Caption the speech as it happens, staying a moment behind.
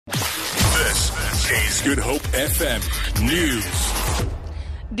Today's Good Hope FM News.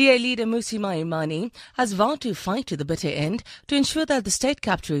 DA leader Mmusi Maimane has vowed to fight to the bitter end to ensure that the state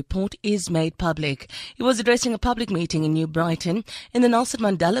capture report is made public. He was addressing a public meeting in New Brighton in the Nelson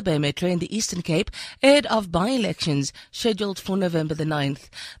Mandela Bay Metro in the Eastern Cape ahead of by-elections scheduled for November the 9th.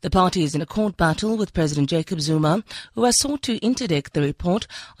 The party is in a court battle with President Jacob Zuma, who has sought to interdict the report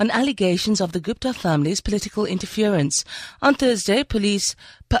on allegations of the Gupta family's political interference. On Thursday,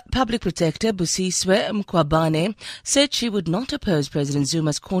 Public Protector Busiswe Mkwabane said she would not oppose President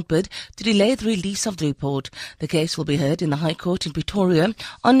Zuma's court bid to delay the release of the report. The case will be heard in the High Court in Pretoria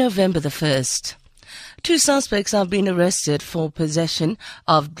on November the 1st. 2 suspects have been arrested for possession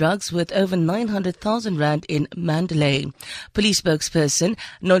of drugs worth over 900,000 rand in Mandalay. Police spokesperson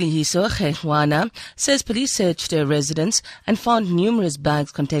Nolihiso Khehwana says police searched their residence and found numerous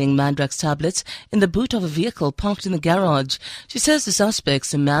bags containing Mandrax tablets in the boot of a vehicle parked in the garage. She says the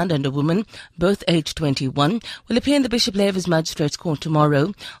suspects, a man and a woman, both aged 21, will appear in the Bishop Lavis Magistrates Court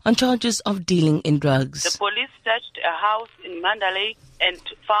tomorrow on charges of dealing in drugs. The police searched a house in Mandalay and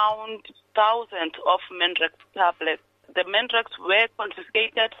found thousands of Mandrax tablets. The Mandrax were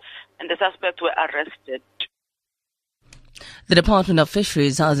confiscated and the suspects were arrested. The Department of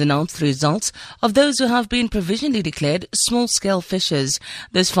Fisheries has announced the results of those who have been provisionally declared small-scale fishers.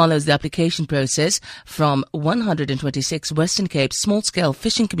 This follows the application process from 126 Western Cape small-scale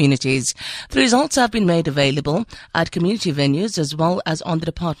fishing communities. The results have been made available at community venues as well as on the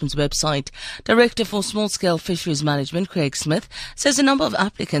department's website. Director for Small-Scale Fisheries Management, Craig Smith, says a number of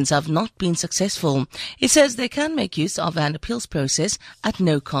applicants have not been successful. He says they can make use of an appeals process at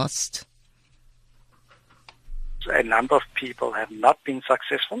no cost. A number of people have not been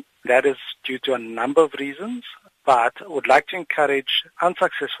successful. That is due to a number of reasons, but I would like to encourage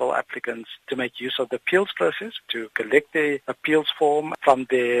unsuccessful applicants to make use of the appeals process, to collect the appeals form from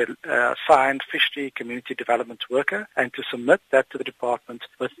their assigned fishery community development worker and to submit that to the department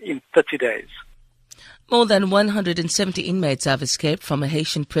within 30 days. More than 170 inmates have escaped from a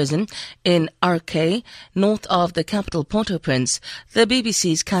Haitian prison in RK, north of the capital Port-au-Prince. The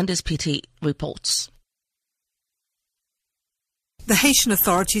BBC's Candice Petty reports. The Haitian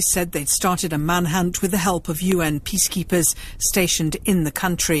authorities said they'd started a manhunt with the help of UN peacekeepers stationed in the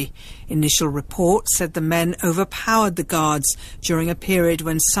country. Initial reports said the men overpowered the guards during a period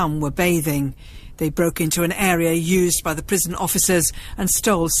when some were bathing. They broke into an area used by the prison officers and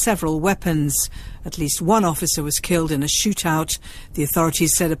stole several weapons. At least one officer was killed in a shootout. The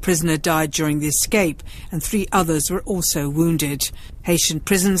authorities said a prisoner died during the escape and 3 others were also wounded. Haitian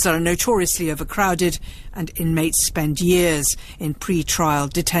prisons are notoriously overcrowded and inmates spend years in pre-trial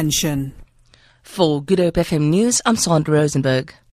detention. For Good Hope FM News, I'm Sandra Rosenberg.